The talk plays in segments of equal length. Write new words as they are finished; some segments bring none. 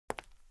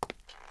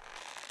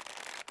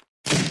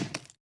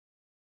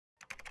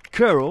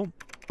Carol,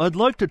 I'd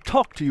like to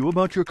talk to you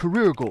about your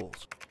career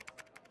goals.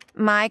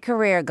 My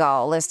career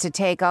goal is to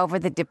take over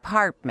the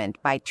department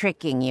by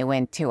tricking you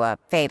into a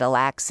fatal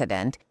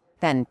accident,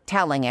 then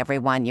telling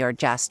everyone you're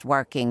just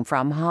working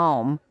from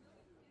home.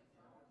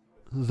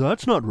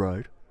 That's not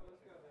right.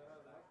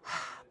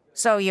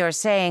 So you're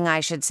saying I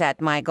should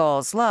set my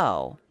goals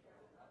low?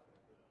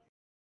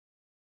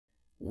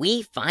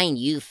 We find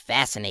you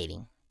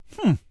fascinating.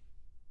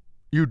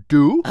 You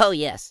do? Oh,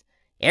 yes.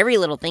 Every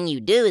little thing you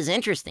do is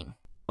interesting.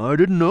 I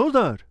didn't know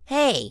that.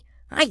 Hey,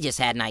 I just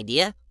had an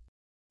idea.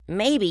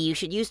 Maybe you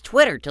should use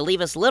Twitter to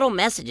leave us little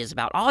messages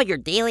about all your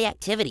daily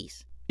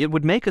activities. It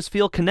would make us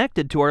feel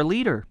connected to our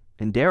leader,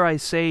 and dare I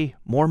say,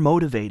 more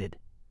motivated.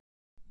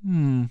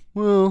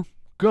 Well,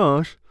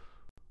 gosh.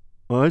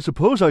 I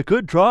suppose I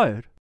could try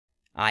it.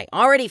 I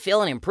already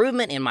feel an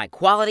improvement in my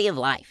quality of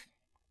life.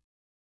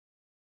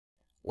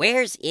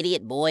 Where's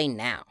Idiot Boy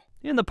now?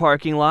 In the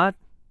parking lot.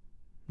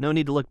 No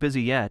need to look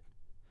busy yet.